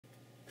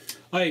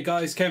Hi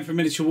guys, Ken from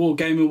Miniature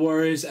Wargaming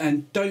Warriors,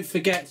 and don't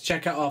forget to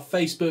check out our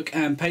Facebook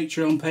and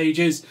Patreon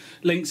pages,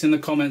 links in the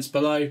comments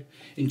below.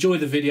 Enjoy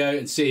the video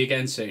and see you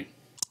again soon.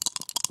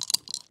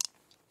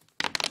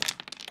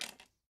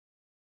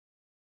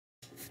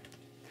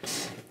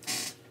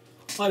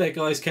 Hi there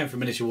guys, Ken from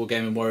Miniature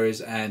Wargaming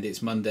Warriors, and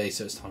it's Monday,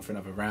 so it's time for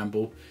another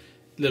ramble.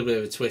 A little bit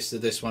of a twist to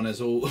this one,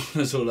 as all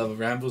other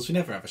rambles. We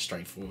never have a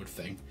straightforward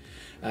thing.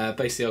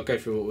 Basically, I'll go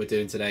through what we're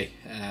doing today.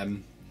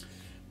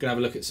 Going to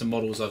have a look at some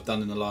models I've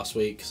done in the last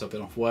week because I've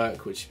been off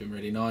work, which has been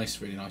really nice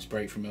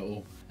break from it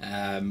all.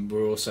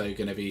 We're also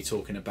going to be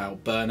talking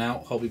about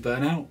burnout, hobby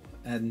burnout,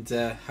 and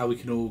how we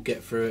can all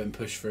get through it and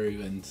push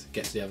through and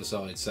get to the other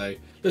side. So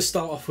let's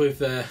start off with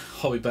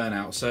hobby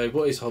burnout. So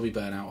what is hobby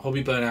burnout?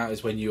 Hobby burnout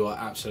is when you are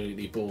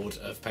absolutely bored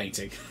of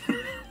painting.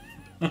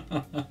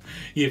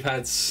 You've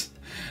had,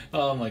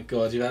 oh my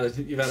god, you've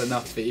had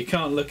enough of it. You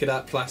can't look at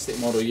that plastic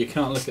model, you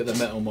can't look at the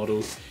metal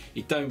model,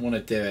 you don't want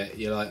to do it.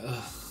 You're like,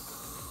 ugh.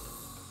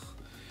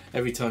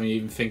 Every time you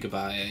even think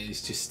about it,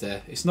 it's just,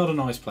 it's not a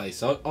nice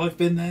place. I've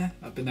been there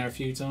a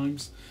few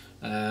times.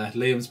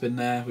 Liam's been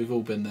there, we've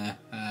all been there.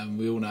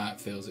 We all know how it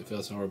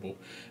feels horrible.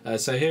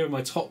 So here are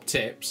my top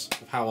tips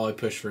of how I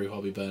push through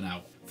hobby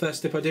burnout.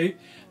 First tip I do,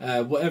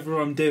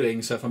 whatever I'm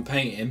doing, so if I'm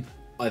painting,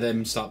 I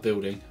then start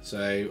building. So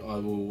I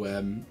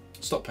will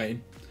stop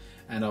painting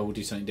and I will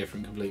do something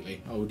different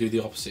completely. I will do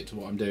the opposite to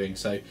what I'm doing.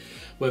 So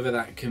whether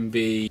that can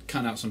be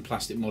cutting out some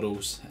plastic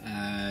models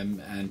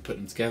and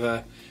putting them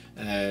together,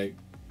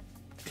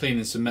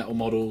 cleaning some metal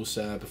models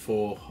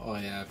before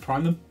I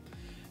prime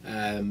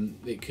them.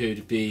 It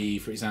could be,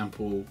 for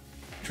example,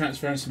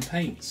 transferring some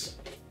paints,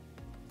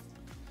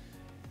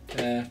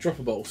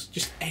 dropper bottles,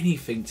 just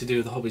anything to do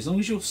with the hobby. As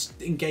long as you're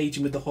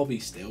engaging with the hobby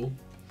still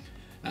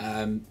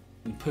and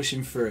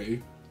pushing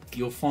through,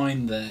 you'll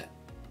find that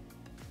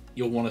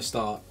you'll want to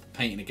start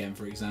painting again,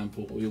 for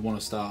example, or you'll want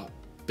to start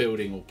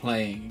building or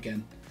playing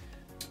again.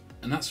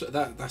 And that's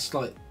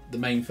like the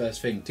main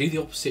first thing. Do the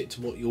opposite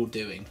to what you're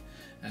doing.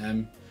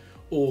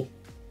 Or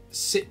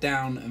sit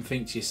down and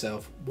think to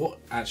yourself, what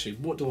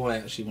do I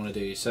actually want to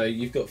do? So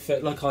you've got,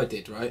 like I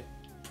did, right?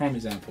 Prime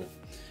example.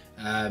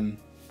 I've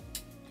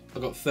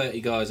got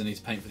 30 guys I need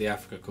to paint for the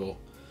Africa Corps.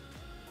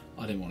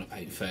 I didn't want to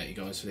paint 30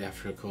 guys for the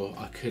Africa Corps.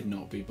 I could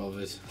not be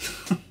bothered.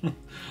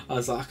 I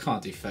was like, I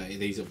can't do 30 of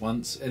these at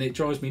once, and it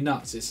drives me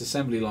nuts. It's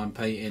assembly line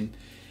painting,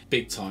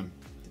 big time.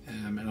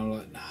 And I'm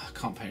like, nah, I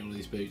can't paint all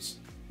these boots.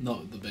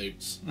 Not the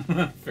boots,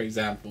 for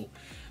example.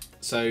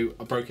 So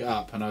I broke it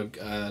up, and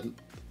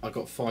I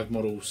got 5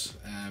 models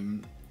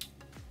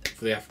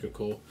for the Africa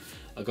Corps.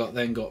 I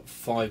then got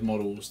 5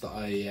 models that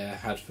I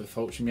had for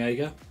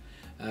Fallschirmjäger.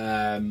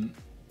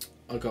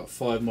 I got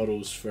 5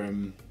 models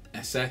from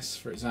SS,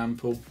 for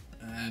example,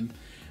 and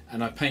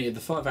I painted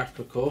the 5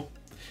 Africa Corps.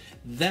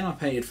 Then I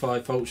painted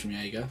 5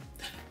 Fallschirmjäger.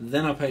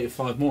 Then I painted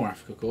 5 more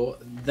Africa Corps.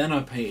 Then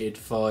I painted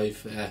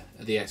 5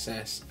 the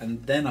SS,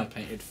 and then I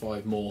painted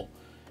 5 more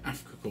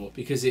Africa Corps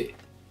because it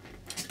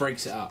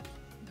breaks it up.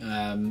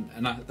 And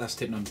that's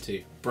tip number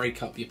 2.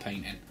 Break up your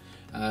painting.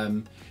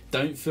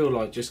 Don't feel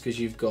like just because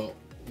you've got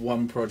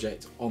one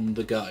project on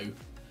the go,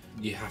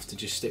 you have to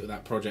just stick with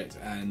that project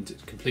and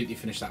completely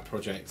finish that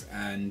project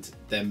and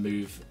then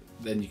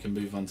you can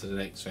move on to the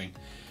next thing.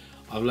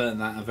 I've learned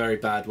that in a very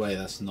bad way.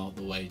 That's not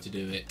the way to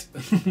do it.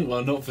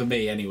 Well, not for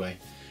me anyway.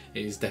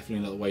 It is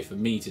definitely not the way for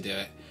me to do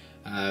it.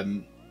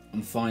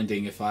 I'm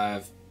finding if I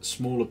have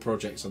smaller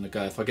projects on the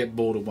go, if I get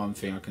bored of one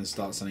thing, I can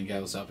start something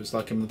else up. It's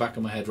like in the back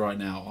of my head right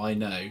now, I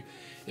know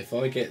if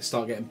I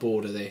start getting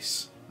bored of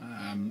this,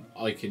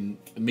 I can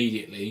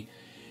immediately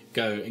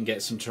go and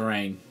get some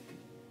terrain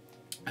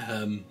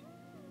and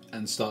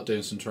start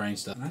doing some terrain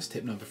stuff. And that's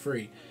tip number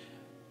 3.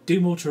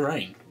 Do more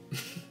terrain.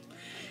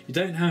 You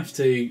don't have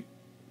to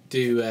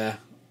do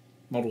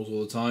models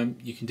all the time.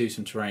 You can do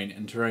some terrain,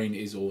 and terrain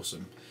is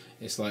awesome.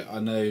 It's like, I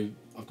know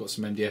I've got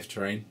some MDF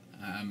terrain,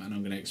 and I'm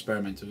going to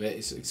experiment with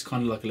it. It's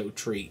kind of like a little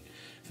treat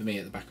for me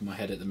at the back of my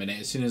head at the minute.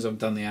 As soon as I've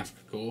done the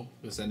Africa Corps,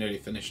 because they're nearly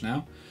finished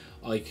now,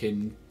 I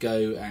can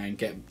go and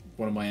get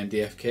one of my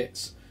MDF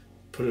kits,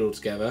 put it all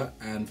together,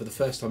 and for the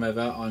first time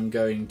ever, I'm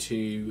going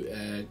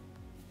to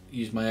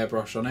use my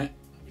airbrush on it,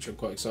 which I'm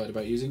quite excited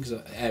about using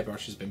because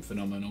airbrush has been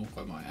phenomenal,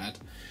 I might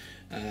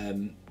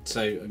add.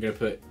 So I'm going to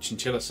put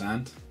chinchilla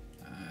sand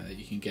that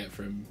you can get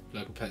from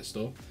local pet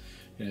store.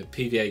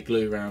 PVA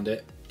glue around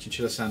it,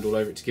 chinchilla sand all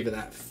over it to give it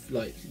that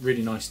like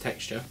really nice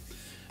texture,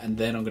 and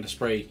then I'm going to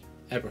spray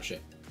airbrush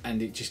it,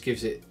 and it just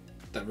gives it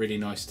that really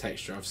nice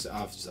texture.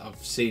 I've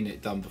seen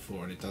it done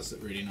before, and it does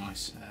look really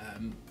nice,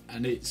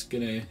 and it's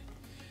going to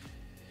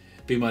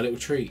be my little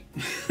treat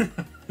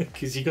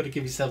because you've got to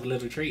give yourself a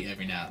little treat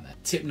every now and then.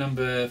 Tip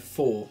number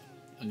 4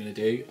 I'm going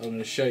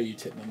to show you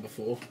tip number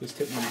 4, because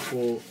tip number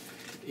 4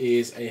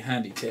 is a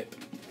handy tip.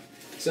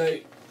 So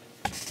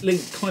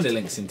kind of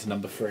links into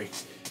number 3.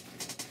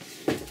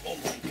 Oh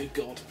my good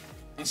god,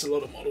 that's a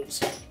lot of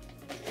models.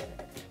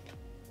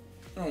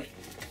 Alright,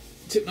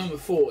 tip number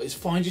 4 is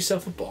find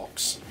yourself a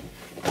box.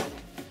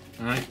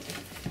 Alright,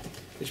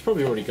 which you've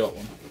probably already got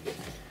one.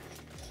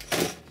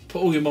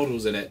 Put all your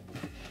models in it.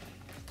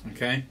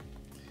 Okay,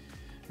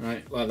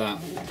 right, like that.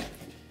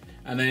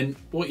 And then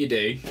what you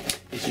do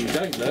is you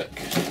don't look,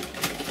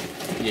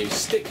 you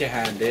stick your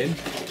hand in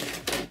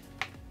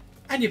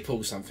and you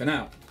pull something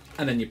out,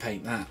 and then you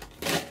paint that.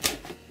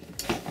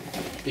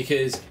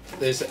 Because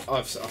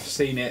I've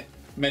seen it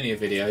many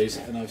videos,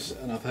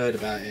 and I've heard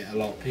about it a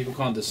lot. People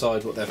can't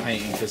decide what they're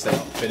painting because they're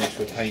not finished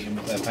with painting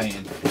what they're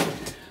painting.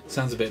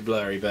 Sounds a bit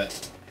blurry,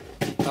 but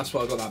that's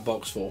what I got that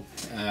box for.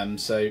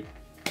 So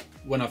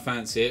when I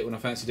fancy doing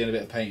a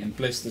bit of painting,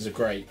 blisters are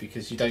great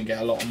because you don't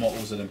get a lot of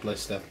models in a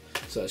blister.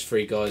 So there's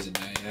 3 guys in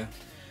there, yeah.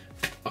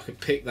 I could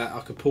pick that,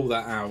 I could pull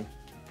that out,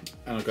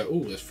 and I go,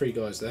 oh, there's 3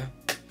 guys there.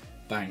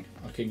 Bang!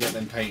 I can get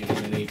them painted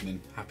in an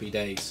evening. Happy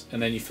days.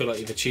 And then you feel like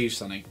you've achieved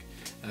something.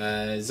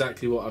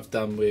 Exactly what I've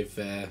done with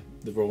the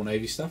Royal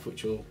Navy stuff,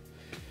 which you'll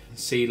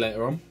see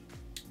later on,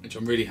 which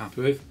I'm really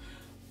happy with.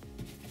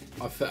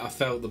 I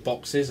felt the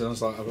boxes, and I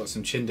was like, I've got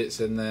some Chindits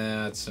in there,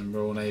 I had some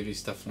Royal Navy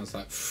stuff, and I was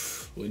like,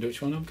 I wonder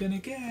which one I'm gonna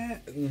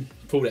get. And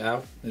pulled it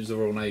out. It was the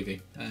Royal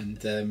Navy, and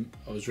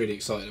I was really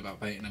excited about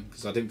painting them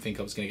because I didn't think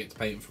I was gonna get to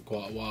paint them for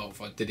quite a while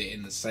if I did it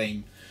in the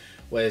same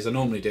way as I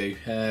normally do.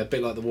 A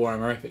bit like the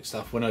Warhammer Epic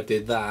stuff. When I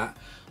did that,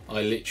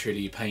 I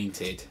literally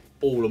painted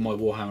all of my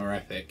Warhammer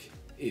Epic.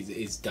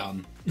 Is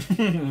done.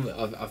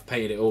 I've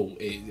painted it all.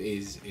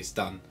 It's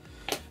done,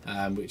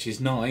 which is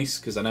nice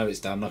because I know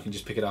it's done. I can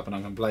just pick it up and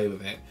I can play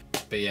with it.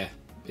 But yeah,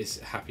 it's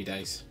happy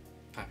days.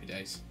 Happy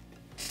days.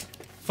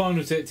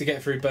 Final tip to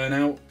get through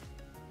burnout: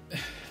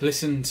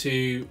 listen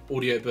to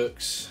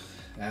audiobooks,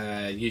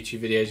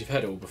 YouTube videos. You've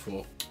heard it all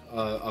before.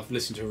 I've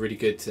listened to a really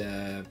good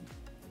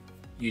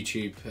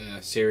YouTube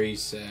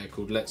series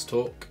called Let's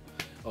Talk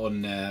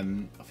on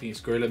I think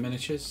it's Guerrilla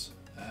Miniatures.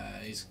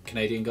 He's a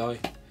Canadian guy.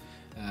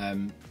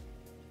 And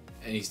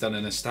he's done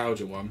a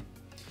nostalgia one.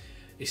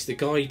 It's the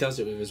guy he does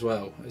it with as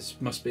well. I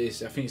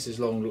think it's his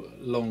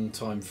long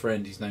time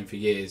friend he's known for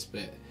years,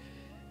 but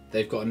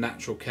they've got a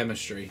natural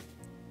chemistry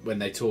when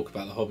they talk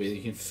about the hobby.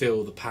 You can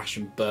feel the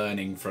passion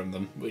burning from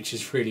them, which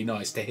is really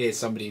nice to hear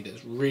somebody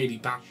that's really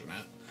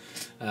passionate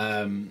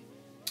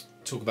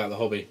talk about the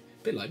hobby.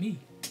 A bit like me.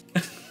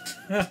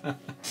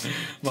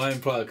 My own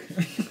plug.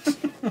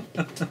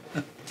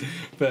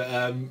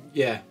 But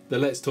yeah, the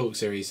Let's Talk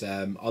series,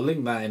 I'll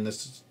link that in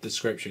the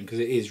description because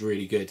it is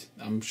really good.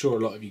 I'm sure a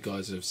lot of you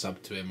guys have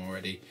subbed to him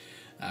already,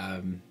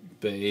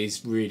 but it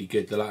is really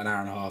good. They're like an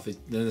hour and a half. The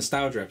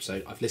nostalgia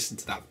episode, I've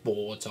listened to that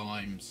 4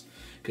 times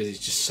because it's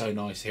just so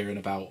nice hearing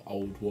about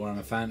old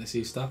Warhammer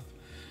Fantasy stuff.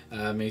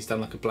 He's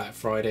done like a Black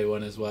Friday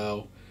one as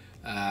well.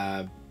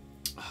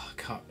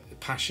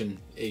 Passion,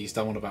 he's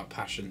done one about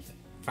passion.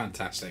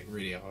 Fantastic,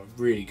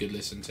 really good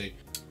listen to.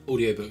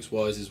 Audiobooks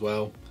wise as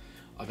well,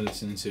 I've been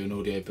listening to an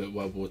audiobook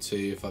World War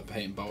II. If I'm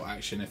painting bolt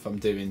action, if I'm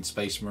doing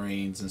Space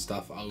Marines and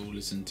stuff, I will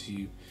listen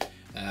to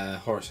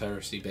Horus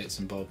Heresy bits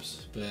and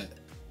bobs. But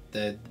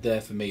they're there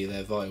for me,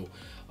 they're vital.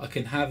 I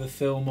can have a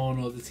film on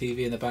or the TV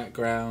in the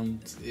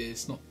background,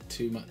 it's not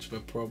too much of a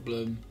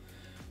problem.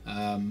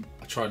 I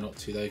try not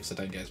to though because I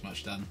don't get as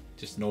much done.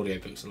 Just an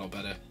audiobook's a lot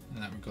better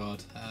in that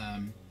regard,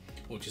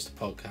 or just a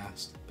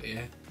podcast. But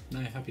yeah, no,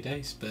 happy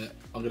days. But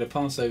I'm going to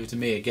pass over to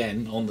me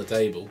again on the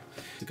table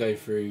to go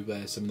through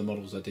some of the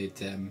models I did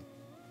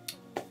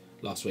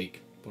last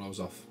week while I was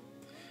off,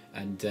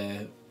 and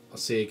I'll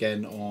see you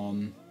again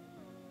on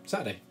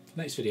Saturday for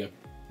the next video,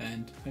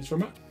 and thanks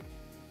very much.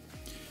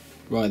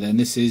 Right then,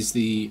 this is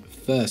the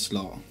first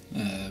lot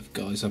of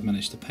guys I've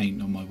managed to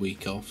paint on my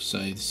week off. So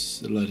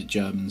this is a load of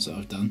Germans that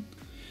I've done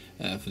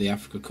for the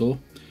Africa Corps.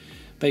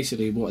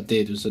 Basically what I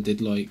did was I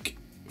did like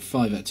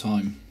 5 at a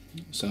time.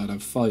 So I'd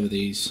have 5 of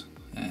these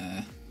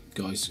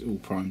guys all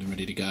primed and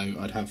ready to go.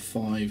 I'd have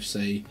 5,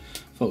 say,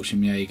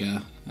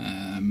 Fallschirmjäger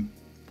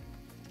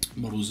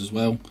models as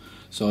well.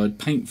 So I'd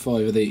paint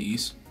 5 of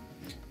these,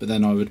 but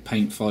then I would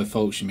paint 5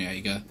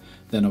 Fallschirmjäger,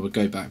 then I would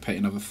go back, paint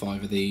another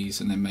 5 of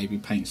these, and then maybe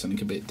paint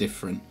something a bit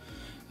different,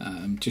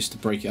 just to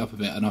break it up a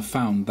bit. And I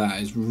found that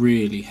has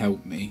really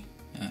helped me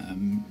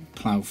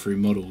plough through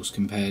models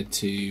compared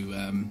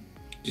to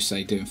just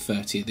say doing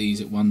 30 of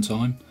these at one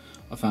time.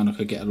 I found I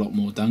could get a lot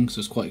more done because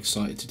I was quite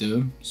excited to do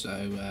them.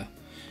 So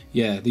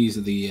yeah, these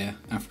are the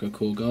Africa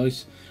Corps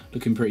guys,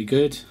 looking pretty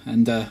good.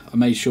 And I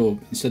made sure,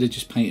 instead of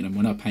just painting them,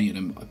 when I painted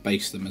them, I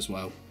based them as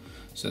well.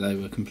 So they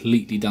were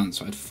completely done.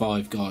 So I had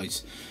 5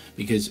 guys,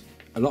 because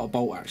a lot of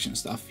bolt action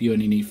stuff, you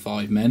only need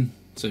 5 men.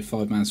 So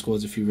 5-man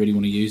squads if you really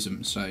want to use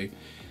them. So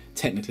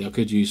technically I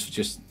could use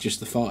just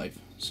the 5.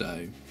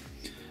 So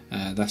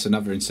that's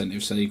another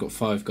incentive. So you've got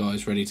 5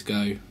 guys ready to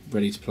go,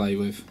 ready to play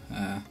with.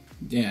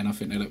 Yeah, and I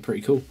think they look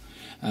pretty cool.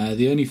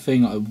 The only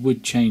thing I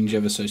would change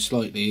ever so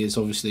slightly is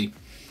obviously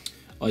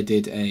I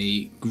did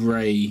a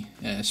grey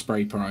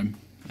spray prime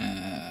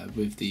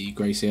with the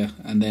Gracia,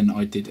 and then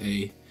I did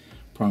a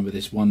prime with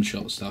this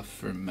one-shot stuff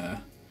from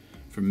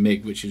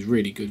MIG, which is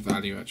really good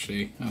value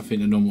actually. I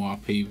think the normal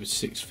RP was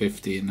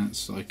 650, and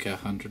that's like a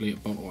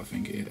 100-litre bottle, I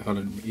think.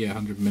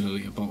 100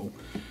 milliliter bottle.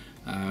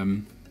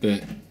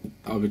 But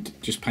I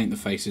would just paint the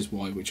faces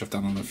white, which I've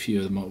done on a few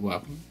of them.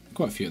 Well,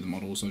 quite a few of the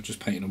models. I've just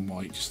painted them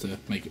white just to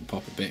make it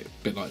pop a bit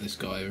like this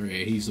guy over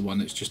here. He's the one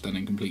that's just done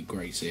in complete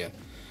grey here.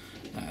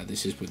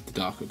 This is with the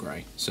darker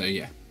grey. So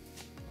yeah.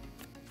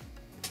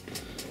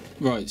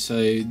 Right,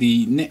 so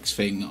the next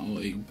thing that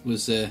I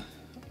was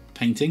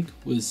painting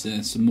was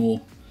some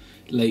more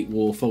late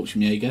war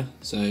Fallschirmjäger.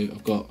 So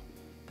I've got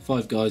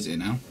 5 guys here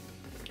now.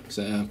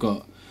 So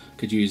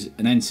could use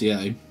an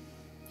NCO,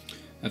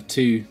 have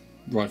 2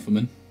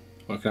 riflemen,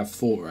 or I could have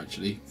 4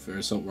 actually for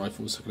assault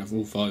rifles. I could have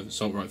all 5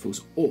 assault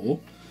rifles, or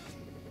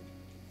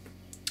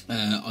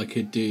I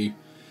could do,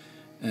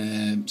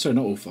 sorry,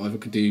 not all 5. I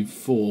could do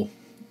 4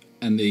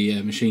 and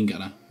the machine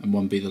gunner, and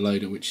 1 be the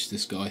loader, which is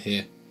this guy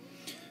here.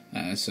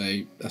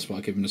 So that's why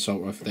I give him an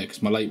assault rifle there,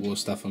 because my late war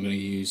stuff I'm going to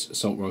use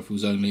assault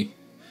rifles only.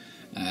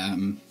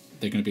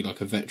 They're going to be like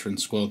a veteran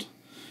squad.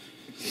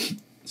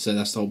 So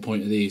that's the whole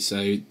point of these.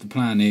 So the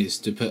plan is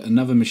to put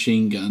another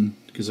machine gun,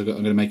 because I'm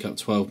going to make up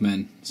 12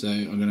 men. So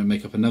I'm going to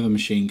make up another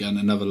machine gun,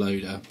 another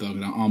loader, but I'm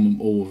going to arm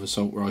them all with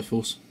assault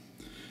rifles.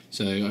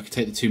 So I could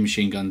take the 2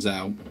 machine guns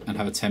out and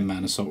have a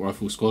 10-man assault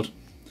rifle squad,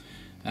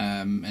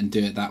 and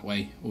do it that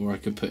way. Or I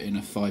could put in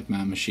a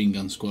 5-man machine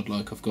gun squad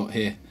like I've got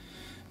here.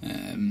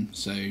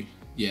 So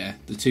yeah,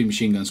 the 2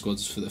 machine gun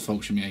squads for the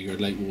Fallschirmjäger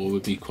late war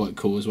would be quite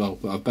cool as well.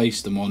 But I've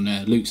based them on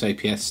Luke's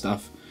APS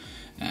stuff.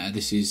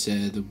 This is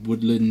the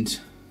woodland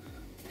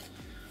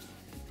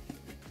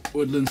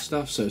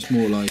stuff, so it's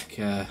more like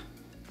try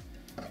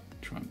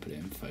and put it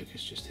in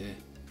focus just here.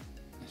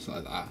 It's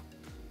like that,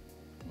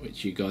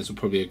 which you guys will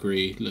probably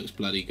agree looks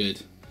bloody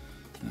good.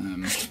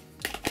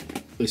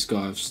 This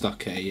guy I've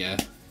stuck a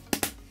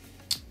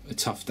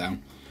tuff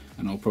down,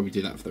 and I'll probably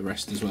do that for the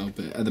rest as well,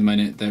 but at the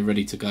minute they're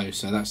ready to go.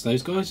 So that's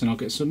those guys, and I'll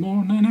get some more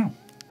on there now.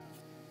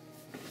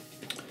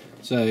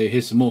 So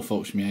here's some more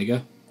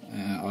Fallschirmjäger.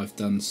 I've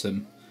done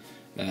some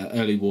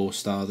early war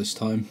style this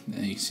time.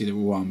 You can see they're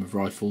all armed with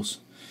rifles.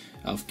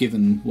 I've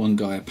given one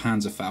guy a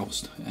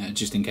Panzerfaust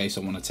just in case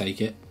I want to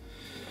take it,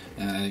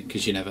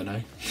 because you never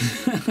know.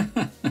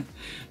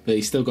 But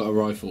he's still got a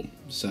rifle,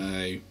 so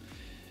I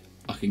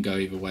can go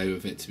either way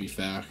with it. To be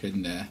fair, I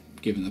can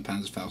give him the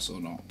Panzerfaust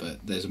or not, but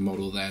there's a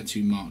model there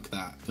to mark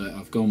that. But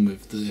I've gone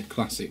with the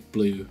classic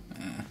blue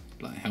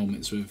like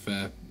helmets with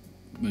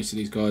most of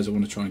these guys. I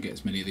want to try and get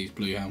as many of these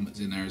blue helmets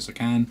in there as I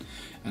can,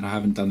 and I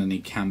haven't done any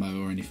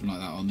camo or anything like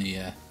that on the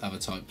other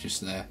type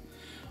just there.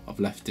 I've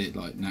left it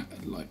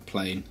like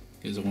plain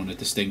because I want to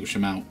distinguish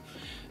them out.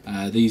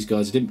 These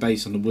guys I didn't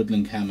base on the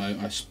woodland camo.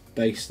 I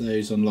based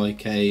those on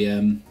like a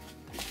I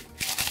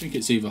think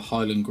it's either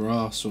Highland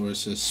Grass or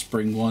it's a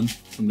spring one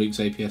from Luke's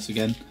APS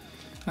again.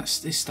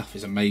 This stuff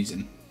is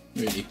amazing.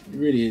 Really, it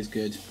really is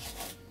good.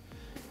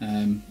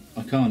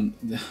 I can't,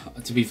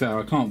 to be fair,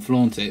 I can't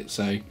flaunt it,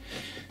 so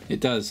it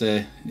does.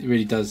 It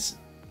really does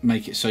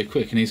make it so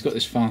quick. And he's got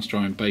this fast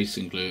drying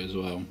basing glue as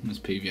well. This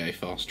PVA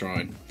fast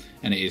drying,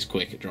 and it is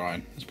quick at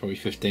drying. It's probably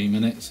 15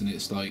 minutes, and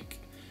it's like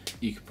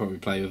you could probably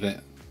play with it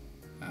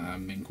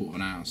in quarter of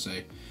an hour. So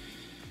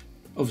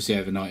obviously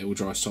overnight it will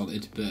dry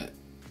solid, but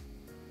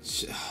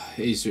it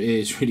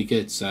is really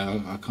good.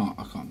 So I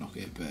can't knock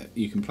it. But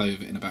you can play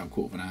with it in about a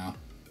quarter of an hour.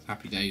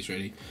 Happy days,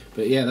 really.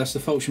 But yeah, that's the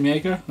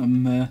Fallschirmjäger.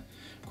 I'm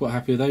quite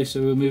happy with those.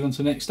 So we'll move on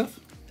to the next stuff.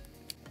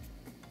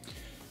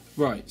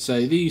 Right,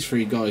 so these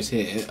 3 guys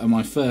here are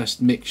my first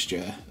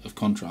mixture of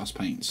contrast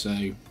paints.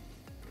 So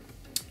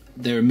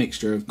they're a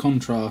mixture of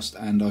contrast,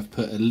 and I've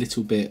put a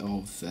little bit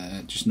of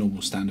just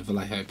normal standard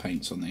Vallejo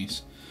paints on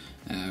these.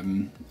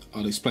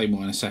 I'll explain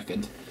why in a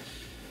second.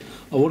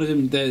 I wanted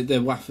them. They're the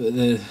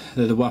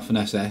Waffen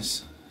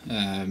SS.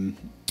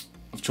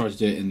 I've tried to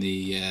do it in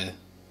the I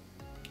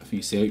think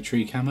it's the oak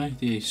tree camo,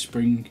 the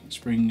spring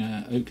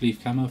oak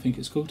leaf camo, I think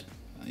it's called.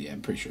 Yeah,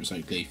 I'm pretty sure it's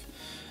oak leaf.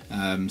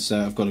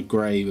 So I've got a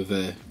grey with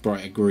a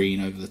brighter green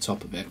over the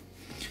top of it.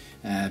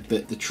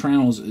 But the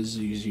trousers,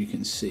 as you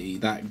can see,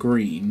 that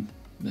green,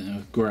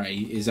 grey,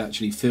 is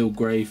actually field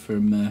grey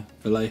from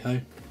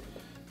Vallejo.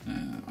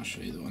 I'll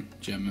show you the one,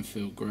 German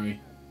field grey.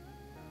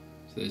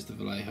 So there's the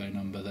Vallejo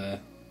number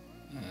there,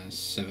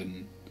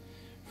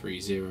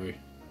 730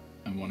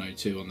 and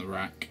 102 on the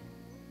rack.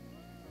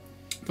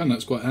 I found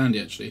that's quite handy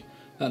actually.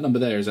 That number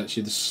there is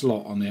actually the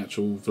slot on the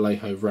actual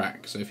Vallejo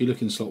rack. So if you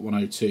look in slot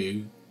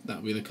 102, that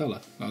would be the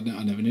colour. I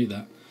never knew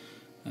that,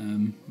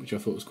 which I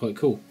thought was quite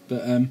cool.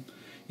 But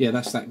yeah,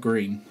 that's that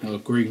green, or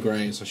green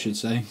grey as I should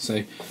say.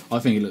 So I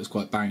think it looks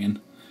quite banging.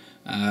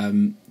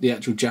 The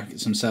actual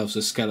jackets themselves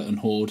are skeleton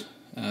horde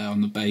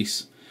on the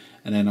base,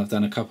 and then I've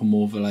done a couple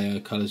more Vallejo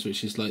colours,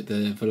 which is like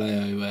the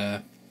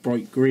Vallejo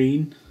bright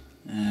green,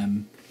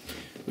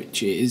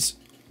 which is,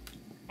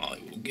 I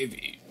will give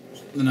you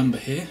the number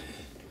here,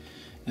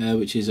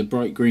 which is a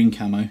bright green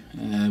camo,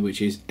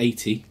 which is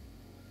 80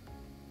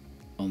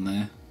 on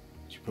there,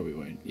 which you probably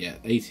won't, yeah,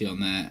 80 on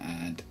there,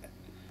 and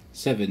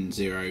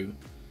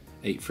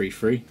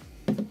 70833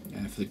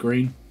 for the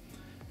green,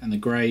 and the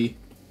grey,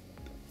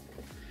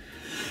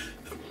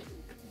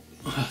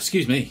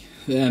 excuse me,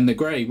 and the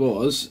grey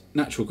was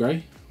natural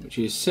grey, which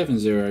is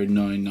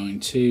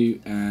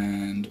 70992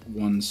 and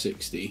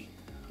 160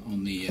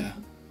 on the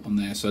on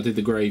there. So I did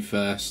the grey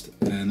first,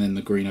 and then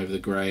the green over the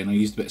grey, and I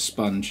used a bit of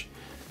sponge.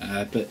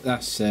 But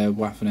that's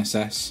Waffen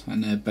SS,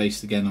 and they're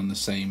based again on the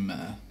same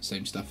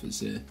stuff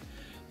as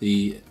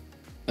the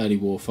early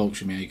war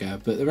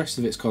Fallschirmjäger, but the rest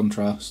of it's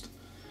contrast.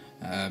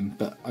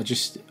 But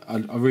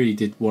I really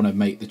did want to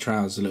make the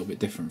trousers a little bit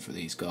different for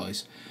these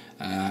guys,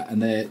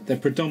 and they're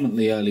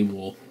predominantly early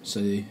war. So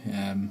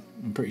I'm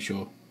pretty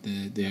sure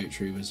the oak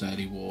tree was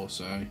early war.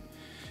 So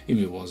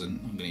even if it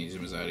wasn't, I'm going to use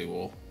them as early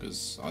war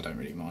because I don't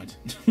really mind.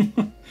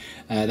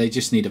 They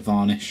just need a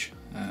varnish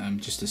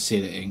just to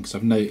seal it in, because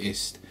I've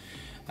noticed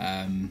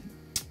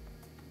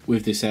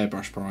with this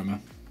airbrush primer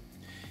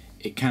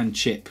it can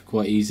chip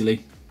quite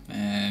easily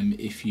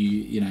if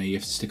you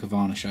have to stick a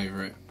varnish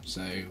over it.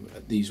 So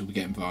these will be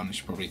getting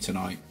varnished probably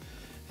tonight,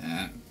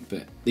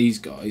 but these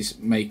guys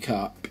make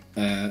up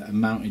a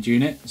mounted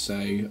unit, so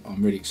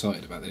I'm really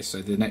excited about this.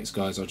 So the next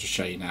guys I'll just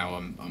show you now.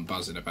 I'm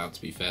buzzing about,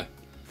 to be fair.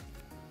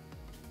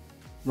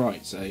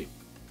 Right, so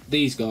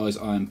these guys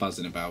I am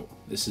buzzing about.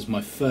 This is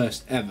my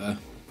first ever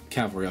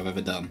cavalry I've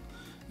ever done.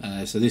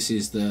 So this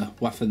is the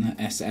Waffen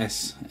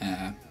SS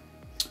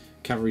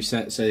cavalry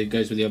set, so it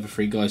goes with the other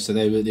three guys. So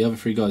the other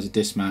three guys are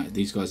dismounted,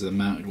 these guys are the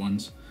mounted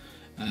ones.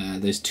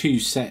 There's two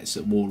sets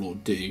that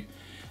Warlord do.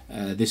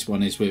 This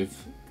one is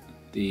with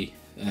the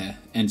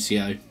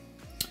NCO.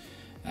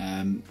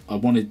 I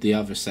wanted the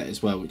other set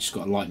as well, which has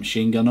got a light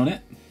machine gun on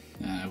it,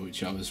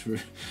 which I was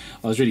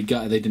really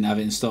gutted they didn't have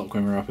it in stock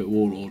when we were up at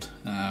Warlord.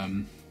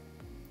 I'm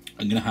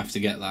gonna have to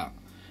get that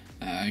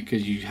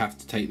because you have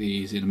to take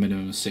these in a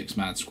minimum of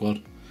 6-man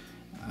squad.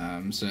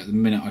 So at the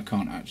minute I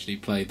can't actually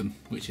play them,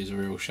 which is a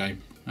real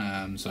shame.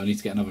 So I need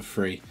to get another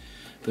 3.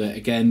 But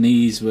again,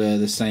 these were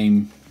the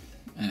same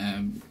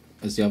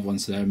as the other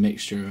ones, so they're a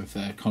mixture of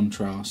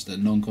contrast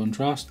and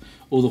non-contrast.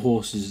 All the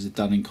horses are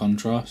done in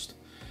contrast.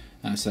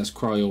 So that's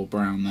Cryol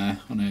brown there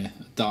on a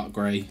dark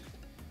grey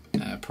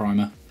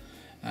primer,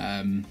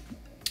 and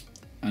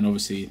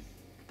obviously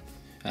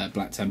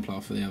Black Templar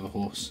for the other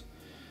horse.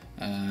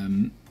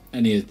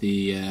 Any of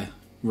the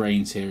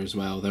reins here as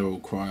well, they're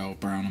all Cryol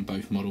brown on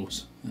both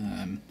models,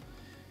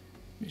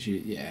 which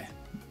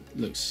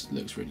looks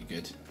really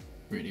good,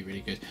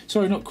 really good.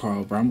 Sorry, not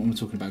Cryol brown. What am I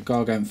talking about?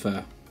 Gargant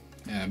fur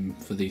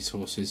for these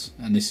horses,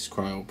 and this is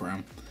Cryol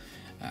brown.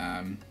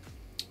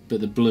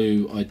 But the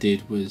blue I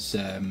did was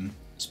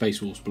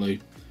Space Wolves blue,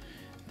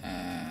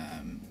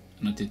 and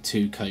I did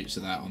 2 coats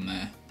of that on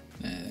there.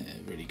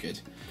 Really good.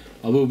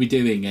 I will be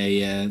doing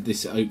a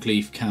this oak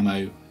leaf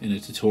camo in a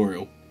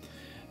tutorial.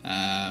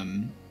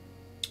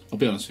 I'll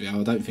be honest with you,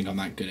 I don't think I'm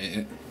that good at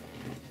it.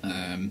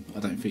 I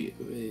don't think,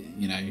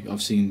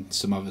 I've seen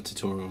some other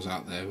tutorials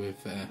out there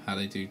with how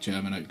they do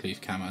German oak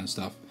leaf camo and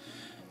stuff,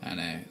 and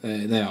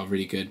they are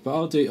really good. But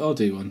I'll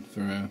do one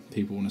for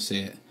people who want to see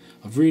it.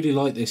 I really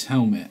like this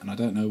helmet, and I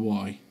don't know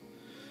why.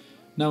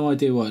 No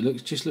idea why.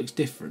 It just looks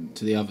different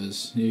to the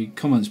others.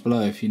 Comments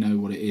below if you know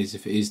what it is,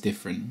 if it is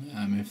different,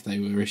 if they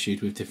were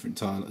issued with different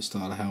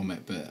style of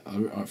helmet. But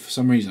for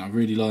some reason I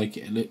really like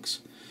it. It looks,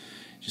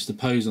 just the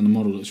pose on the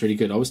model looks really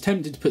good. I was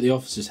tempted to put the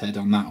officer's head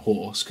on that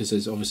horse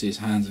because obviously his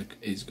hands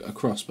is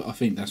across, but I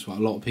think that's what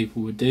a lot of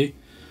people would do.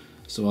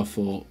 So I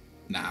thought,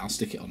 nah, I'll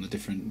stick it on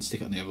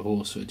the other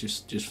horse for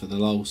just for the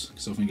lulz,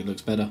 because I think it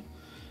looks better.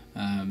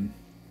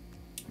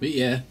 But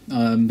yeah,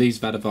 these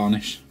have had a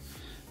varnish.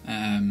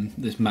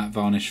 This matte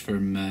varnish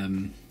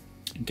from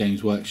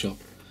Games Workshop.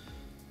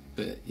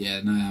 But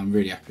yeah, no, I'm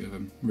really happy with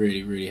them.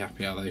 Really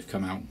happy how they've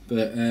come out.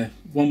 But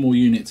one more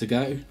unit to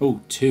go.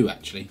 Oh, 2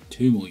 actually.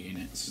 2 more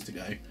units to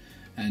go.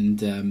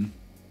 And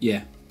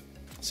yeah,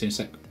 see you in a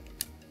sec.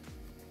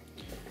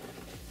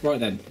 Right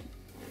then,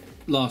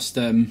 last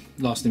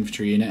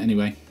infantry unit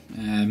anyway.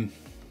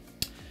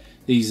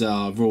 These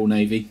are Royal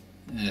Navy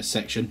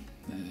section.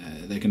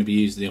 They're going to be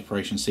used in the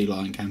Operation Sea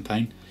Lion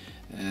campaign.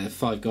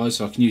 5 guys,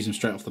 so I can use them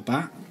straight off the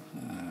bat.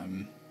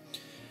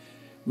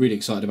 Really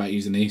excited about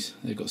using these.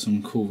 They've got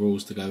some cool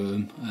rules to go with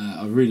them.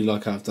 I really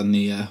like how I've done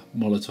the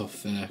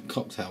Molotov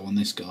cocktail on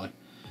this guy.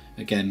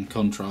 Again,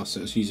 contrast,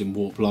 so it's using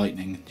warp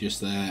lightning just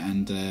there,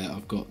 and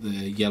I've got the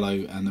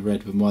yellow and the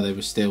red. But while they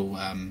were still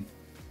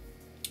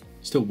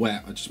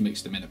wet, I just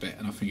mixed them in a bit,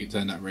 and I think it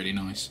turned out really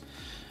nice.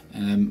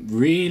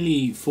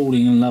 Really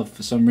falling in love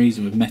for some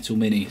reason with metal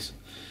minis.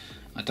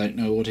 I don't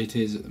know what it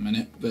is at the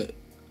minute, but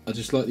I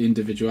just like the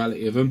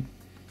individuality of them.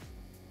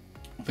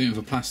 I think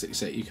with a plastic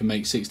set you can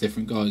make 6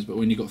 different guys, but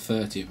when you've got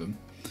 30 of them,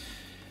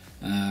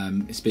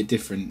 it's a bit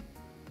different.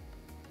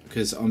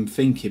 Because I'm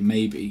thinking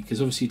maybe,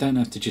 because obviously you don't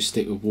have to just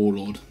stick with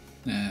Warlord,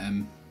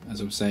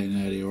 as I was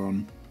saying earlier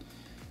on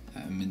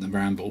in the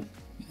Ramble.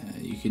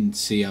 You can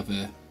see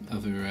other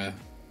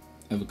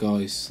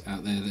guys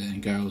out there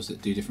and girls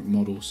that do different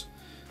models.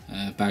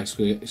 Bag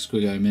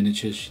Squiggo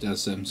Miniatures, she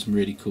does some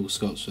really cool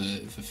Scots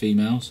for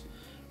females.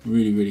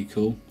 Really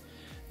cool.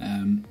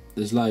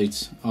 There's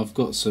loads. I've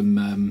got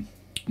some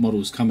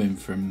models coming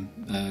from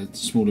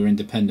smaller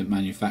independent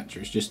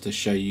manufacturers just to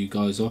show you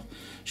guys off,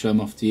 show them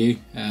off to you.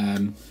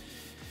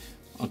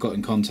 I got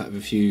in contact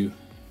with a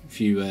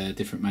few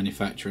different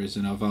manufacturers,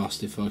 and I've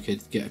asked if I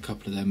could get a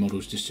couple of their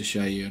models just to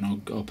show you,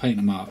 and I'll paint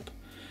them up.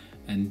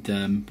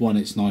 And one,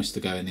 it's nice to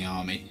go in the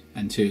army,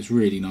 and two, it's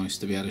really nice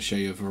to be able to show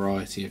you a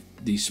variety of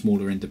these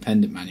smaller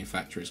independent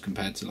manufacturers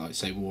compared to, like,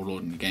 say,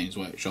 Warlord and the Games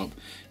Workshop.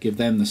 Give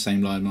them the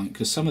same limelight,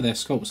 because some of their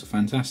sculpts are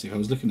fantastic. I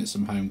was looking at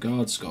some Home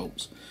Guard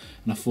sculpts,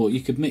 and I thought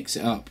you could mix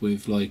it up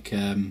with, like,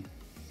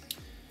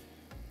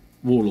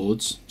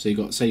 Warlords. So you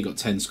got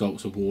 10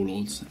 sculpts of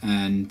Warlords,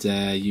 and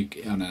I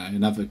don't know,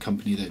 another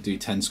company that do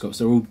 10 sculpts.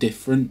 They're all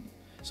different.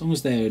 As long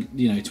as they're,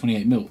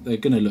 28 mil, they're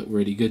going to look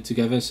really good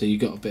together. So you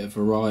got a bit of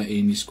variety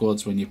in your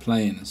squads when you're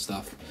playing and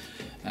stuff.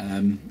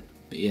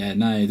 But yeah,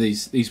 no,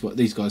 these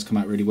guys come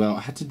out really well.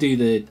 I had to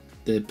do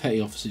the petty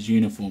officer's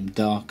uniform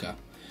darker.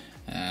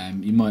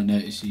 You might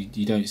notice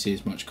you don't see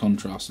as much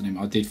contrast in him.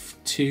 I did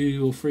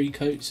 2 or 3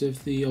 coats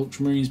of the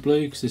Ultramarines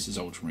blue, because this is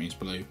Ultramarines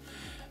blue.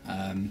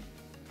 And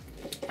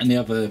the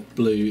other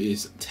blue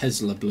is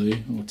Tesla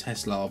blue, or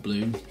Tesla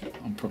blue.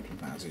 I'm probably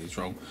pronouncing this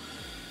wrong.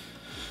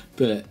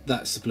 But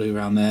that's the blue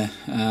around there.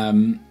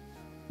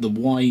 The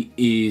white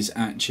is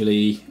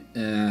actually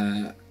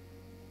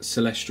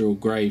Celestial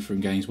Grey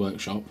from Games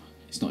Workshop.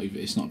 It's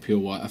not pure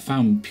white. I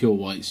found pure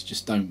whites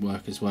just don't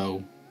work as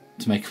well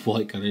to make a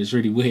white colour. It's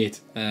really weird.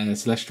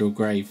 Celestial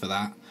Grey for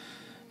that.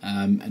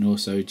 And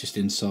also just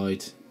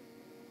inside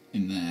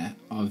in there,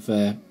 I've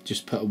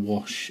just put a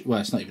wash. Well,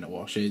 it's not even a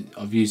wash.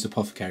 I've used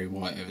Apothecary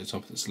white over the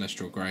top of the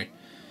Celestial Grey.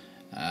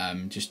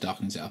 Just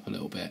darkens it up a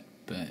little bit.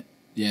 But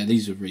yeah,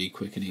 these are really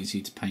quick and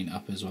easy to paint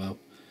up as well,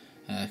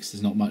 because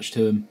there's not much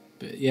to them.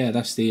 But yeah,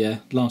 that's the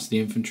last of the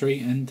infantry,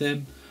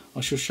 and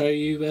I shall show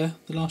you the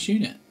last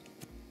unit.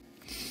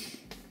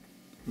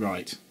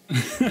 Right.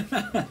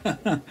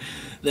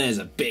 There's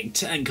a big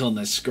tank on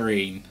the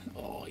screen.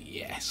 Oh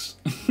yes.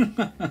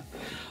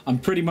 I'm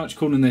pretty much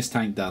calling this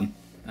tank done.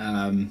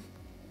 I'm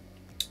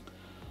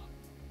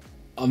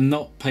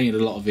not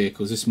painted a lot of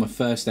vehicles. This is my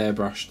first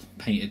airbrushed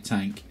painted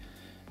tank.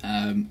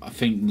 I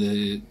think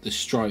the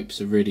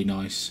stripes are really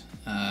nice.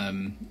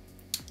 I've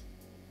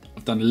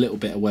done a little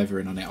bit of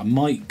weathering on it. I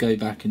might go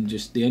back and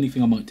the only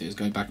thing I might do is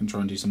go back and try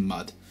and do some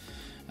mud.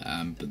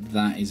 But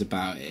that is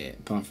about it.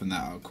 Apart from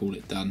that, I'll call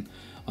it done.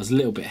 I was a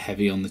little bit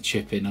heavy on the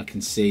chipping, I can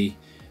see,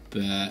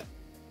 but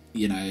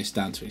it's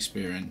down to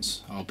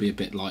experience. I'll be a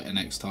bit lighter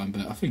next time,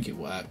 but I think it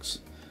works.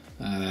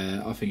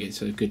 I think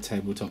it's a good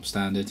tabletop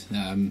standard.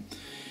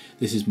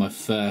 This is my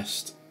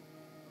first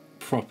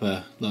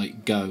proper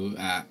go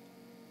at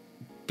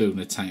building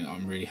a tank that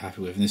I'm really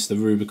happy with, and this is the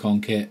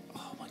Rubicon kit.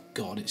 Oh my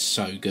god, it's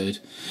so good.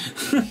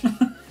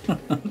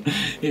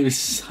 It was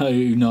so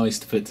nice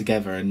to put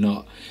together, and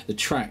not the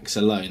tracks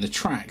alone. The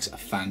tracks are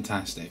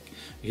fantastic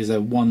because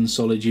they're one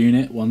solid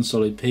unit, one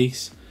solid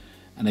piece,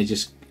 and they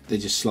just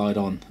slide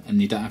on,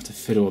 and you don't have to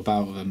fiddle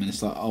about with them. And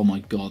it's like, oh my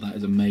god, that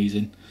is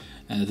amazing.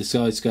 The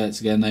side skirts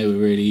again, they were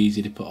really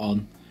easy to put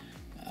on.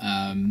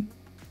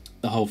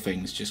 The whole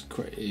thing's just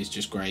great.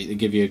 They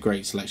give you a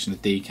great selection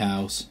of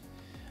decals.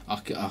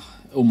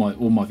 All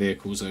my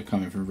vehicles are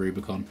coming from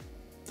Rubicon.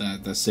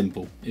 They're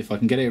simple. If I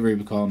can get it at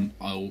Rubicon,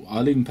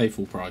 I'll even pay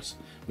full price,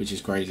 which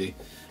is crazy.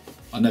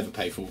 I never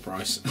pay full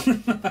price,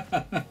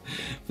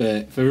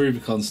 but for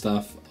Rubicon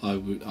stuff,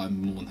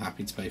 I'm more than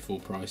happy to pay full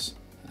price.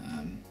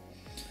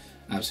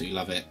 Absolutely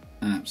love it.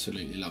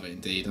 Absolutely love it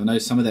indeed. I know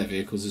some of their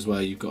vehicles as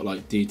well, you've got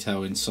like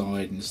detail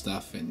inside and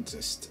stuff, and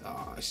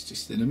it's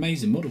just an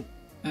amazing model.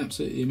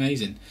 Absolutely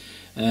amazing.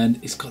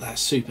 And it's got that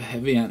super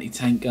heavy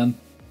anti-tank gun,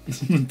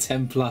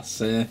 10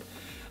 plus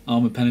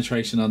armour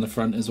penetration on the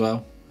front as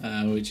well,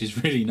 which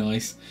is really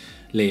nice.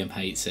 Liam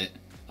hates it.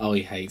 Oh,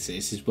 he hates it.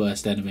 It's his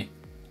worst enemy.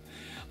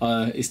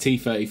 His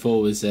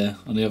T-34 was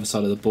on the other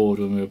side of the board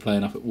when we were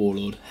playing up at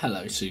Warlord.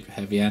 Hello, super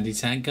heavy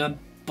anti-tank gun.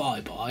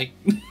 Bye bye.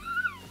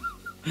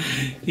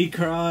 He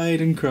cried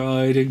and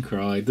cried and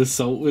cried. The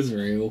salt was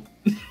real.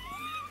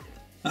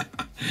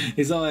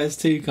 His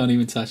IS-2 can't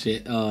even touch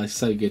it. Oh, it's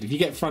so good. If you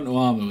get frontal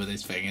armour with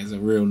this thing, it's a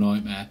real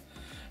nightmare.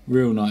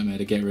 Real nightmare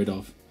to get rid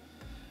of.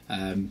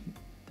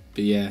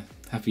 But yeah,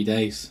 happy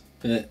days.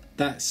 But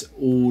that's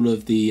all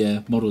of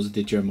the models I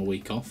did during my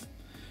week off.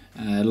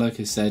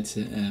 Like I said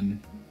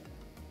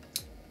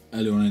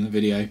earlier on in the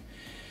video,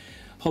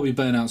 hobby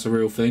burnout's a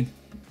real thing.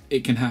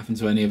 It can happen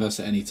to any of us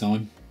at any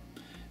time.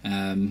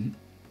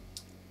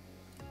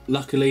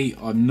 Luckily,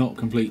 I'm not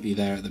completely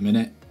there at the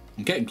minute.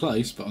 I'm getting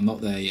close, but I'm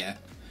not there yet.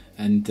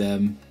 And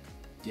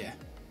yeah,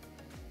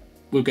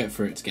 we'll get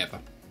through it together.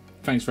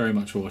 Thanks very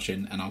much for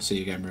watching, and I'll see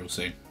you again real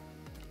soon.